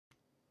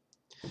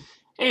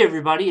Hey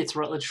everybody, it's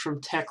Rutledge from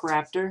Tech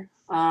Raptor.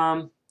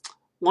 One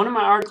of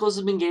my articles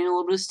has been gaining a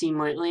little bit of steam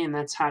lately, and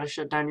that's how to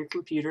shut down your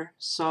computer.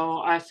 So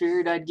I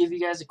figured I'd give you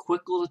guys a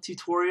quick little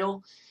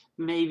tutorial,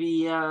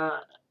 maybe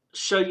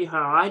show you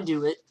how I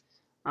do it.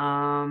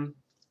 I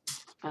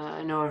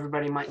know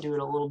everybody might do it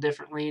a little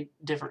differently,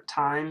 different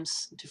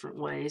times, different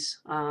ways.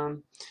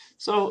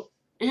 So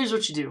here's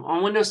what you do.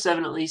 On Windows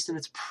 7 at least, and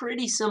it's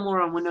pretty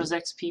similar on Windows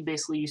XP,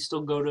 basically you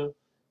still go to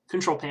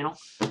Control Panel.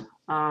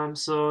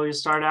 So you'll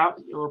start out,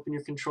 you'll open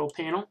your control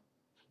panel.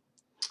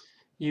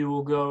 You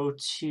will go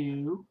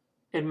to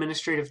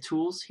Administrative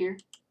Tools here.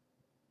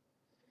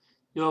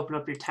 You'll open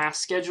up your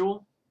task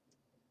scheduler,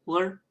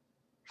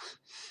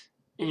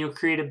 and you'll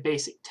create a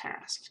basic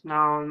task.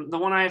 Now, the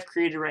one I have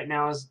created right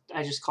now is,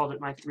 I just called it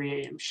my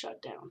 3 a.m.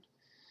 shutdown.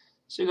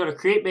 So you go to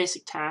Create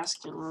Basic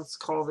Task, and let's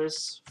call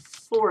this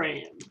 4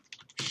 a.m.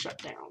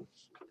 shutdown.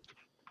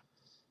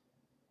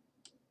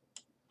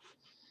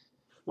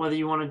 Whether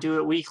you want to do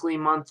it weekly,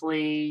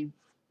 monthly,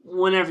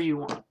 whenever you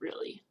want,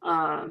 really.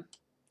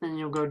 Then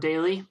you'll go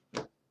daily.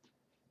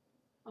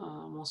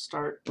 We'll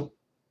start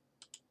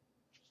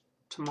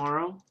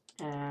tomorrow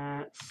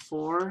at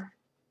 4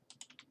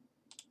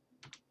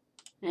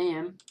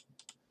 a.m.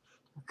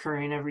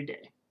 occurring every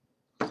day.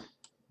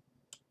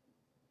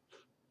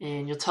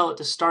 And you'll tell it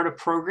to start a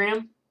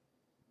program.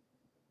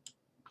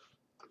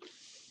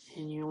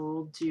 And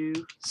you'll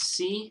do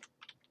C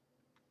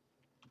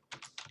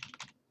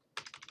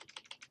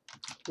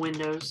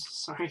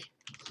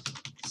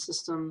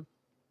System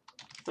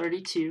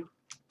 32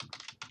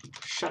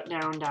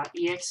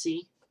 shutdown.exe,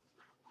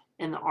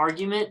 and the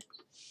argument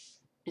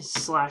is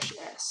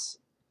 /s.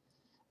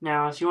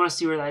 Now, if you want to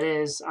see where that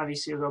is,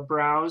 obviously you'll go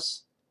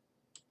Browse.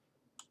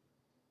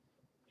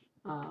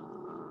 I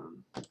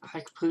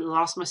completely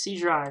lost my C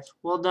drive.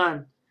 Well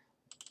done.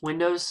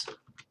 Windows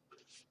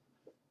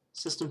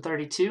System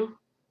 32.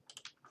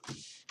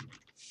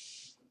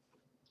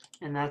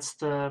 And that's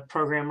the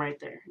program right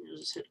there. You'll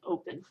just hit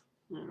open,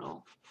 and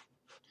it'll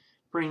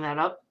bring that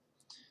up.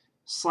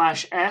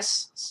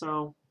 /s,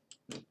 so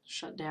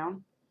shut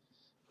down.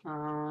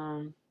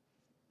 You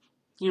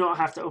don't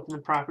have to open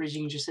the properties.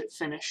 You can just hit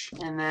finish.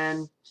 And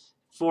then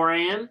 4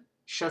 a.m.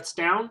 shuts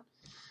down.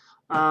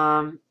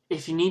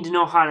 If you need to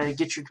know how to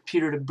get your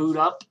computer to boot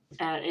up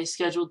at a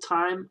scheduled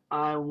time,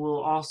 I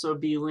will also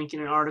be linking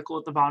an article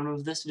at the bottom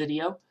of this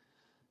video.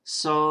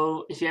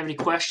 So if you have any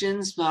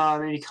questions,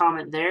 maybe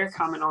comment there,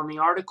 comment on the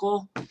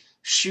article,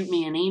 shoot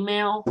me an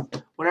email,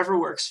 whatever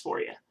works for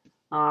you.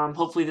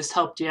 Hopefully this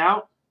helped you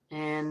out,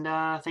 and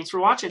thanks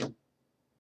for watching.